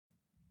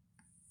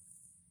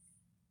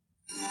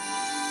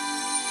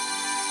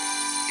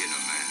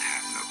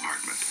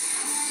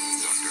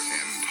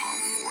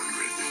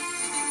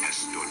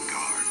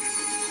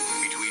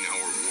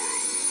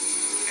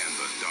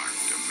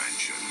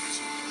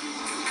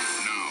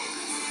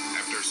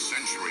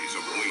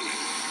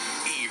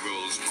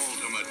world's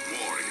ultimate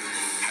warrior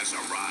has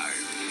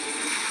arrived.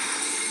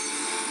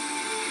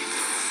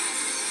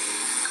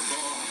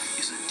 Cabal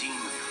is a demon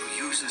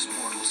who uses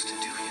mortals to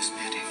do his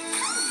bidding.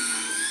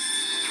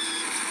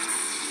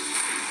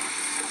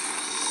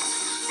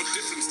 What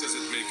difference does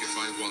it make if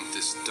I want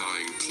this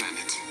dying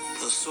planet?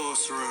 The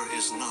sorcerer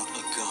is not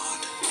a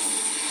god.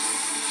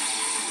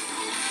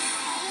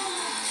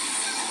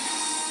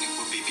 It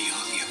will be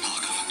beyond the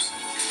apocalypse.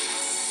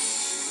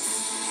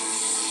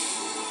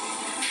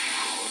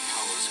 Our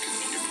powers can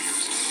be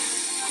abused.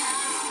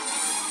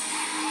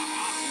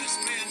 This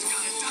man's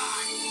gotta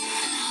die.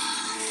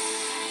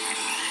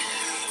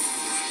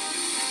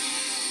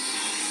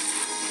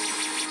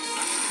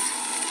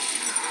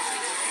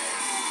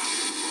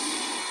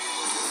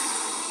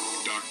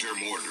 Dr.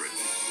 Mordrid,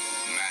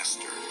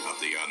 master of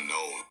the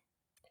unknown.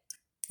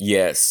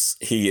 Yes,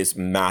 he is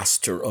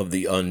master of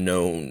the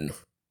unknown.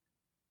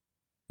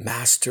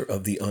 Master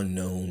of the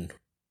unknown.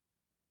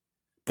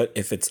 But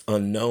if it's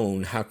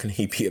unknown, how can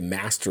he be a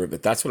master of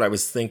it? That's what I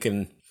was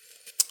thinking.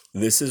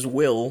 This is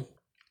Will.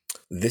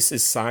 This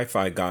is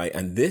Sci-Fi Guy.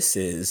 And this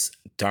is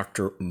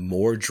Dr.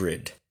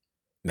 Mordrid,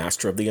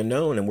 master of the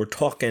unknown. And we're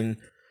talking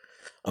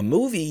a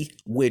movie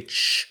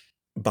which,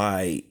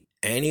 by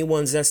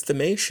anyone's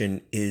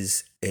estimation,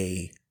 is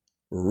a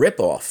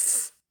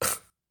ripoff.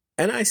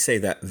 And I say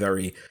that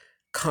very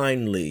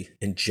kindly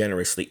and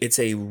generously. It's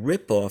a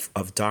ripoff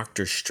of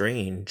Doctor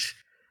Strange,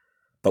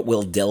 but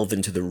we'll delve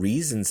into the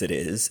reasons it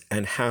is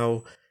and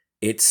how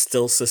it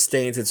still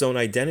sustains its own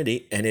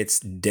identity, and it's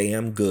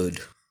damn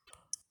good.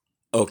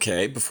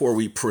 Okay, before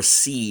we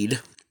proceed,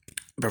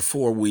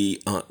 before we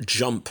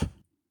jump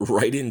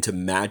right into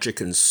magic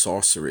and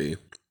sorcery,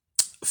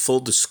 full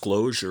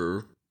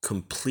disclosure,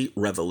 complete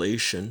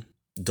revelation,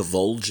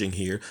 divulging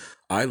here,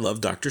 I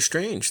love Doctor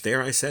Strange.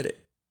 There, I said it.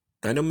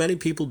 I know many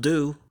people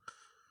do.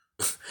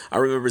 I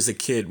remember as a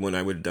kid when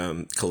I would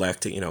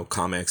collect,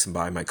 comics and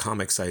buy my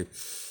comics, I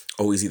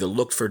always either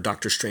looked for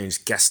Doctor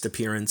Strange guest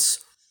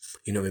appearance.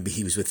 Maybe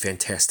he was with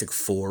Fantastic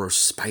Four or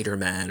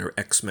Spider-Man or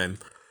X-Men.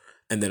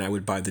 And then I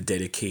would buy the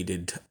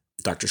dedicated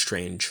Doctor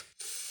Strange's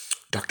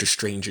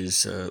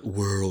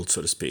world,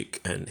 so to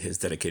speak, and his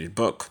dedicated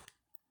book.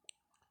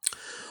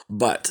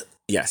 But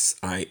yes,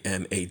 I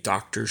am a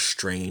Doctor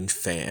Strange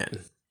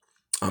fan.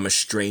 I'm a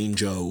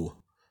Strange-o.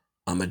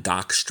 I'm a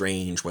Doc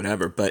Strange,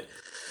 whatever. But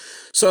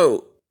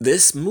so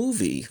this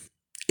movie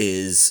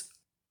is,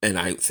 and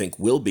I think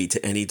will be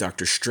to any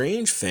Doctor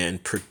Strange fan,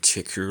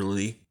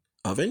 particularly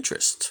of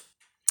interest.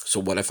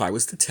 So what if I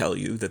was to tell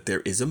you that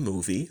there is a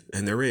movie,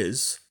 and there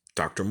is,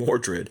 Dr.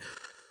 Mordrid,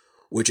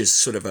 which is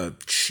sort of a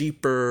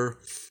cheaper,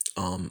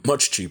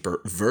 much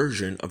cheaper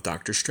version of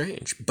Doctor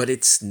Strange, but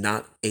it's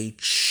not a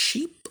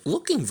cheap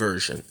looking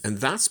version. And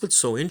that's what's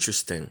so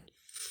interesting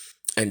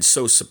and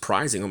so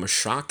surprising, almost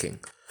shocking.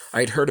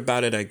 I'd heard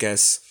about it, I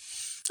guess,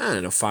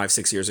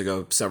 5-6 years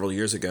ago, several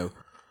years ago,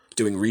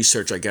 doing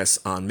research, I guess,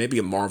 on maybe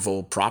a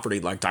Marvel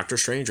property like Doctor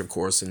Strange, of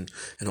course, and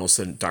all of a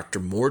sudden Dr.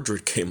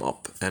 Mordrid came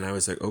up, and I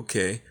was like,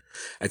 okay.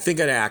 I think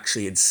I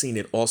actually had seen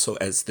it also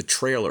as the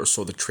trailer,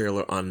 saw the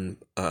trailer on,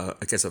 I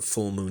guess, a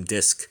Full Moon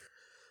disc,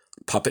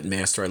 Puppet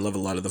Master. I love a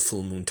lot of the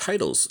Full Moon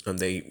titles, and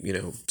they,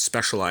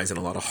 specialize in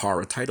a lot of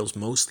horror titles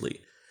mostly.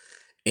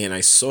 And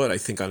I saw it, I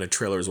think, on a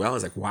trailer as well. I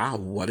was like, wow,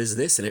 what is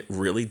this? And it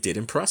really did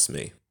impress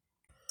me.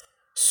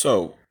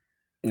 So,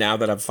 now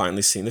that I've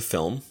finally seen the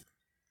film,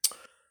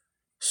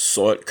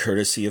 saw it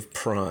courtesy of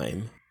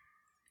Prime,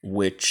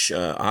 which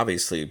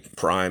obviously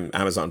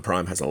Amazon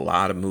Prime has a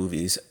lot of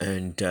movies,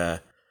 and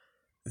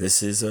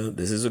this is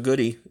a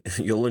goodie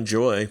you'll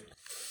enjoy.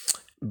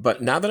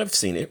 But now that I've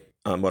seen it,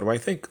 what do I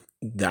think?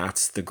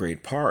 That's the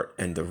great part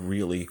and the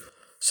really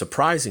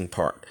surprising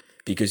part,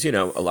 because a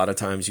lot of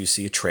times you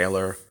see a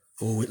trailer,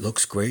 oh, it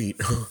looks great,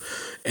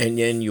 and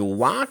then you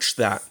watch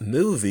that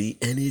movie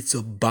and it's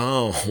a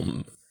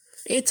bomb.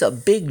 It's a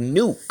big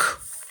nuke.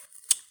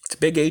 It's a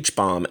big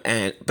H-bomb,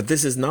 but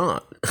this is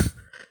not.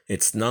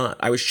 It's not.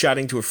 I was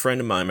chatting to a friend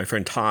of mine, my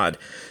friend Todd,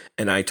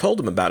 and I told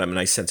him about him, and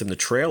I sent him the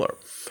trailer.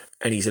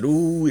 And he said,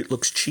 ooh, it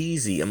looks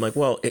cheesy. I'm like,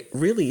 well, it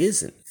really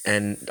isn't.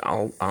 And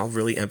I'll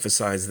really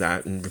emphasize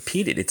that and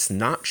repeat it. It's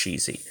not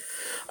cheesy.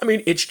 I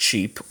mean, it's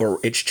cheap, or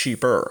it's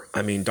cheaper.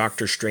 I mean,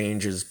 Doctor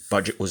Strange's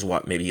budget was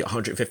what, maybe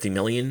 150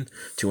 million,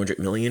 200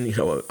 million,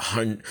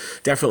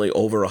 definitely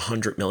over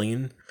 100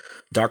 million.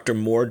 Dr.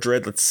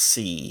 Mordrid, let's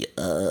see.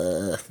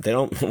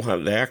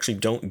 They actually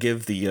don't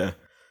give the,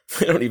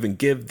 they don't even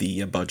give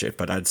the budget,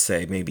 but I'd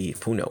say maybe,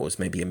 who knows,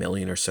 maybe $1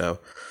 million or so.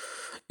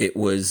 It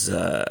was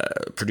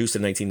produced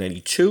in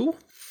 1992.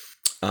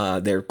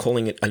 They're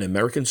calling it an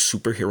American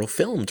superhero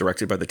film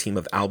directed by the team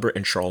of Albert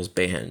and Charles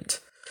Band.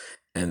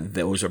 And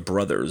those are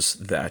brothers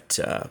that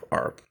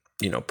are,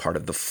 part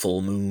of the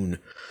Full Moon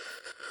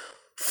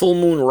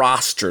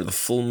roster, the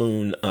Full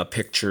Moon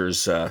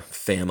Pictures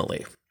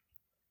family.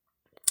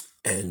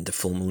 And the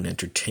Full Moon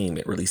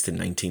Entertainment, released in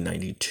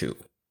 1992.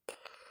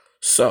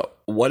 So,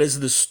 what is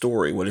the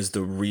story? What is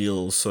the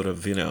real sort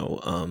of,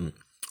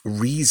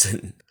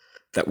 reason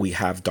that we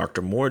have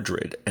Dr.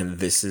 Mordrid? And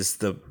this is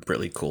the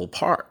really cool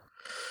part.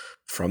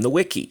 From the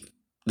wiki,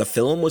 The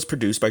film was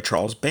produced by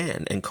Charles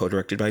Band and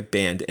co-directed by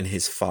Band and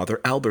his father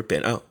Albert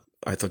Band. Oh,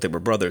 I thought they were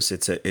brothers.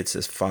 It's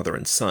his father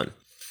and son.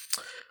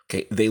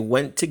 Okay, they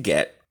went to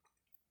get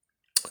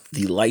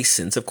the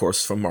license, of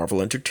course, from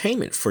Marvel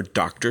Entertainment for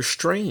Doctor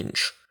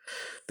Strange.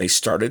 They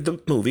started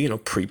the movie,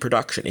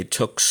 pre-production. It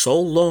took so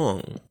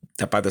long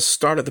that by the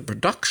start of the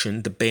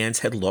production, the bands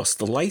had lost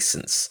the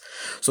license.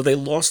 So they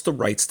lost the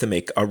rights to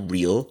make a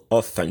real,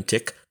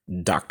 authentic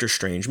Doctor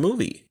Strange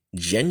movie.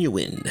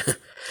 Genuine.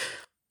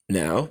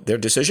 Now, their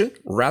decision,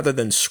 rather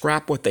than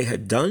scrap what they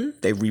had done,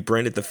 they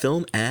rebranded the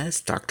film as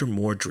Dr.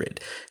 Mordrid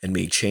and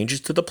made changes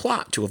to the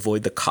plot to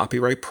avoid the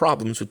copyright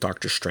problems with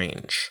Doctor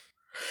Strange.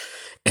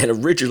 And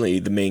originally,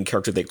 the main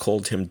character, they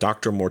called him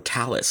Dr.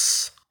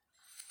 Mortalis.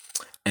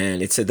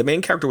 And it said the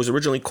main character was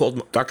originally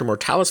called Dr.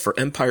 Mortalis for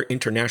Empire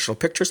International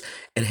Pictures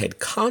and had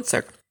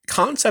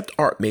concept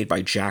art made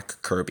by Jack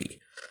Kirby,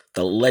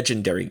 the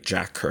legendary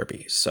Jack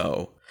Kirby.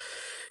 So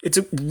it's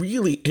a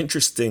really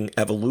interesting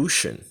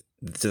evolution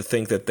to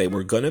think that they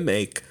were going to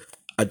make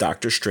a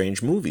Doctor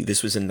Strange movie.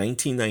 This was in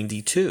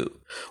 1992.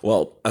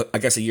 Well, I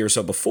guess a year or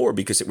so before,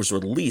 because it was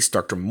released.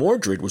 Dr.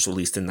 Mordrid was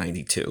released in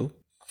 92.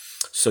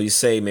 So you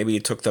say maybe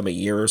it took them a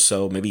year or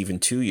so, maybe even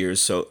 2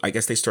 years. So I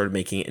guess they started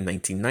making it in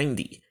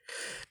 1990.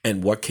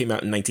 And what came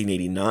out in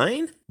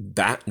 1989?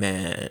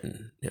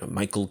 Batman.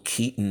 Michael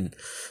Keaton,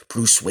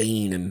 Bruce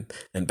Wayne,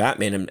 and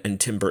Batman and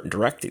Tim Burton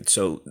directed.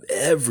 So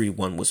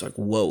everyone was like,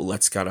 whoa,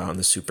 let's get on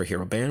the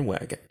superhero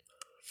bandwagon.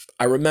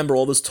 I remember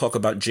all this talk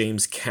about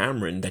James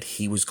Cameron that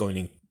he was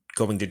going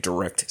to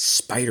direct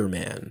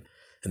Spider-Man,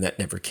 and that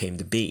never came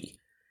to be.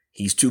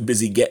 He's too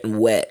busy getting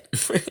wet.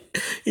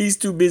 He's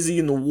too busy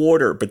in the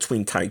water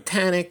between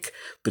Titanic,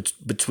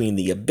 between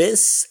The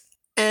Abyss,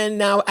 and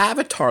now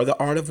Avatar, The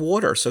Art of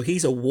Water. So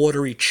he's a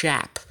watery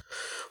chap.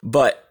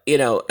 But,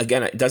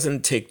 again, it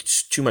doesn't take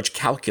too much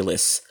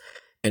calculus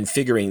and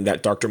figuring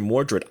that Dr.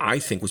 Mordrid, I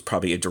think, was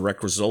probably a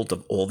direct result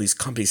of all these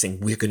companies saying,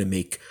 we're going to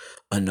make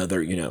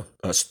another, the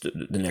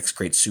next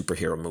great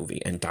superhero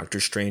movie. And Doctor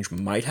Strange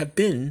might have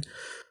been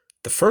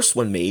the first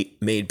one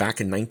made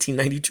back in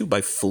 1992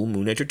 by Full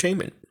Moon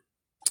Entertainment.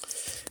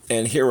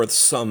 And here are just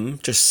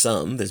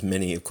some, there's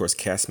many, of course,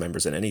 cast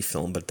members in any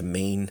film, but the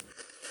main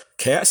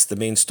cast, the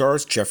main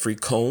stars, Jeffrey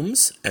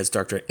Combs as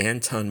Dr.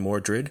 Anton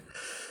Mordrid.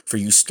 For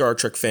you Star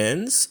Trek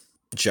fans,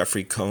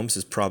 Jeffrey Combs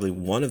is probably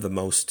one of the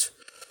most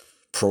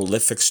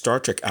prolific Star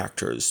Trek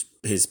actors.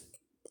 His,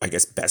 I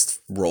guess, best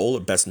role or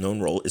best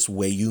known role is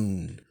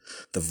Weyoun,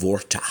 the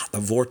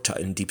Vorta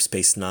in Deep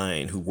Space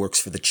Nine, who works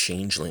for the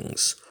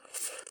Changelings.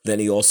 Then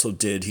he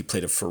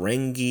played a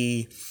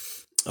Ferengi.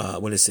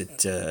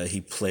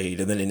 He played,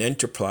 and then in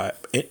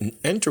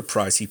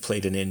Enterprise, he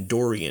played an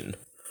Andorian.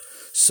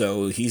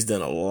 So he's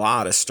done a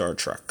lot of Star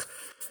Trek.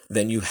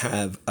 Then you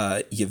have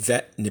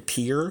Yvette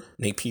Napier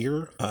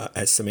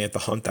as Samantha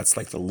Hunt. That's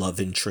like the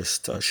love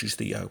interest. She's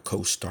the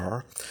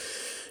co-star.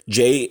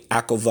 Jay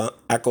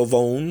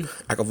Aquavone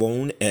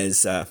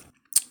as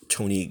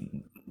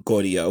Tony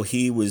Gaudio.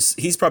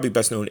 He's probably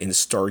best known in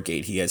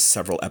Stargate. He has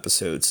several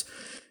episodes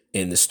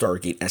in the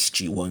Stargate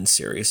SG-1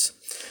 series.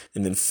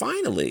 And then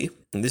finally,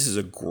 and this is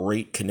a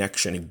great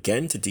connection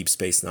again to Deep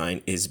Space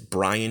Nine, is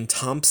Brian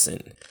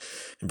Thompson.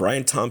 And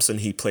Brian Thompson,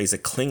 he plays a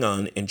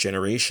Klingon in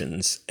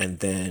Generations, and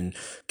then,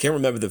 can't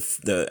remember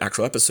the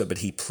actual episode, but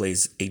he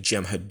plays a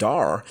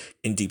Jem'Hadar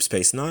in Deep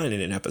Space Nine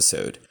in an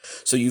episode.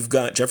 So you've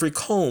got Jeffrey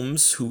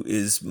Combs, who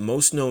is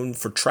most known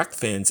for Trek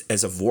fans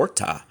as a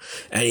Vorta,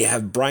 and you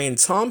have Brian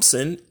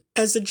Thompson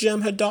as a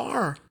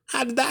Jem'Hadar.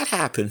 How did that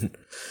happen?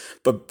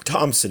 But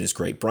Thompson is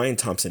great. Brian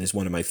Thompson is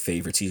one of my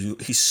favorites.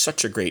 He's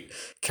such a great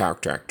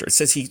character actor. It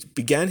says he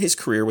began his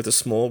career with a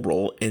small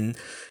role in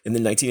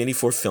the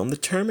 1984 film The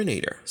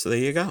Terminator. So there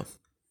you go.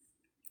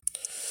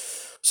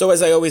 So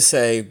as I always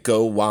say,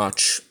 go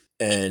watch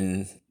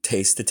and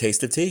taste the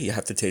taste of tea. You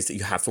have to taste it.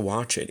 You have to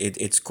watch it.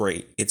 It's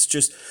great. It's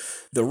just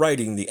the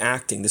writing, the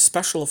acting, the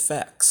special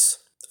effects.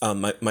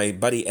 My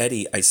buddy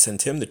Eddie, I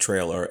sent him the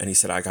trailer and he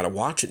said, I got to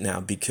watch it now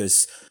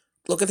because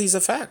look at these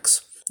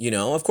effects.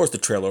 Of course, the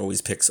trailer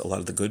always picks a lot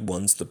of the good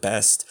ones, the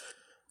best.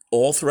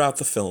 All throughout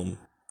the film,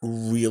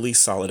 really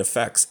solid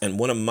effects. And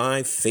one of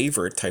my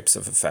favorite types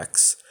of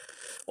effects,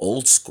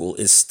 old school,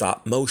 is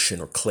stop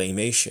motion or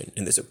claymation.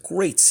 And there's a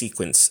great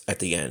sequence at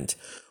the end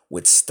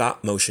with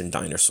stop motion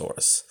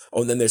dinosaurs.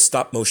 Oh, and then there's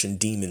stop motion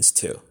demons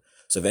too.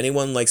 So if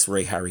anyone likes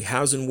Ray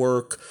Harryhausen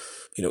work,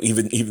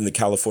 even the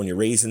California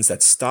Raisins,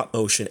 that stop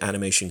motion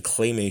animation,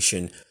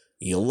 claymation,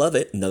 you'll love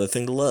it. Another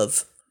thing to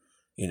love.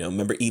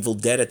 Remember Evil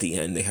Dead at the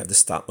end? They have the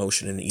stop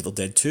motion in Evil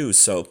Dead 2.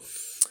 So,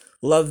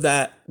 love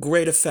that.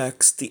 Great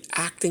effects. The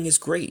acting is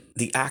great.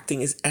 The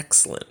acting is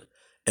excellent.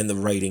 And the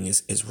writing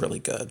is really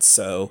good.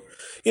 So,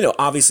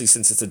 obviously,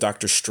 since it's a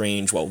Doctor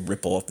Strange,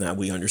 ripoff now,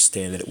 we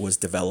understand that it was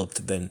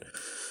developed, then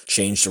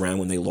changed around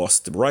when they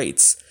lost the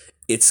rights.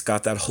 It's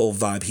got that whole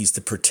vibe. He's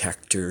the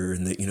protector,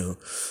 and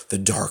the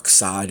dark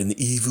side, and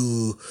the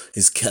evil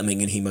is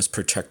coming, and he must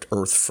protect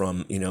Earth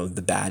from,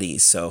 the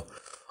baddies. So,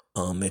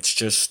 it's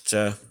just...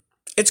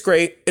 It's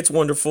great. It's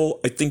wonderful.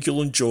 I think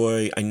you'll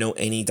enjoy. I know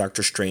any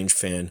Doctor Strange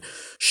fan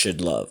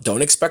should love.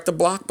 Don't expect a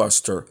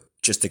blockbuster.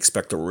 Just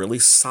expect a really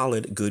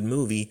solid, good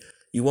movie.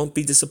 You won't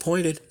be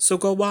disappointed. So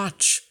go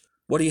watch.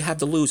 What do you have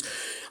to lose?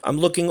 I'm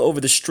looking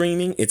over the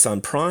streaming. It's on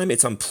Prime.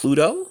 It's on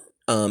Pluto.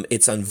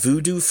 It's on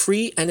Vudu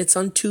free, and it's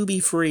on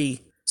Tubi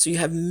free. So you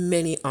have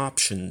many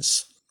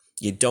options.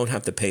 You don't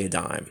have to pay a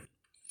dime.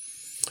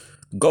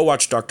 Go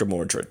watch Dr.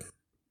 Mordrid.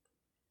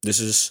 This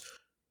is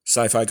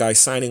Sci-Fi Guy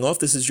signing off.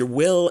 This is your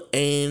Will,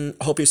 and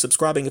I hope you're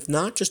subscribing. If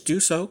not, just do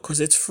so,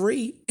 because it's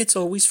free. It's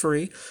always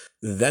free.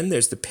 Then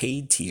there's the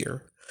paid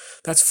tier.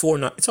 That's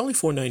it's only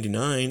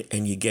 $4.99,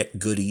 and you get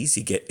goodies.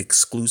 You get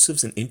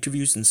exclusives and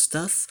interviews and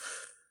stuff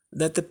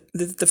that the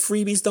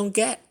freebies don't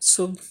get.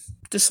 So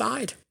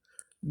decide.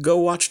 Go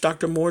watch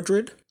Dr.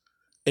 Mordrid.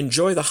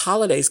 Enjoy the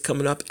holidays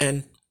coming up,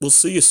 and we'll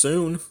see you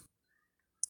soon.